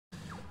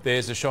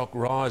There's a shock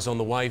rise on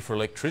the way for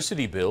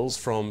electricity bills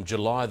from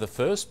July the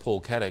 1st. Paul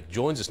Caddick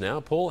joins us now.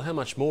 Paul, how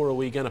much more are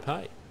we going to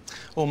pay?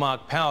 Well,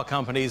 Mark, power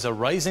companies are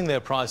raising their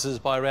prices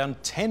by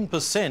around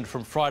 10%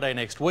 from Friday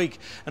next week.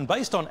 And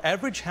based on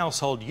average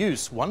household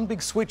use, One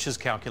Big Switch has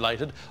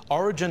calculated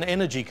Origin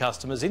Energy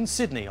customers in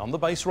Sydney on the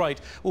base rate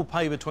will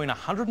pay between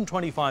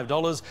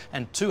 $125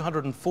 and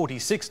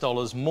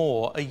 $246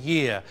 more a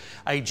year.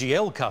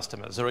 AGL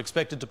customers are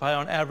expected to pay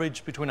on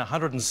average between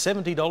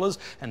 $170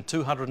 and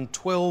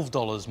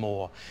 $212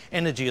 more.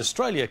 Energy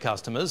Australia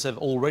customers have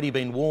already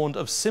been warned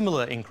of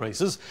similar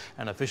increases.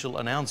 An official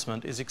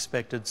announcement is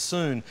expected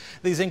soon.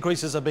 These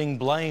increases are being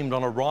blamed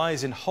on a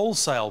rise in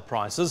wholesale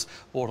prices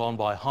brought on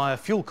by higher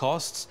fuel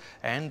costs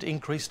and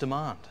increased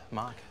demand.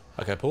 Mark.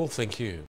 OK, Paul, thank you.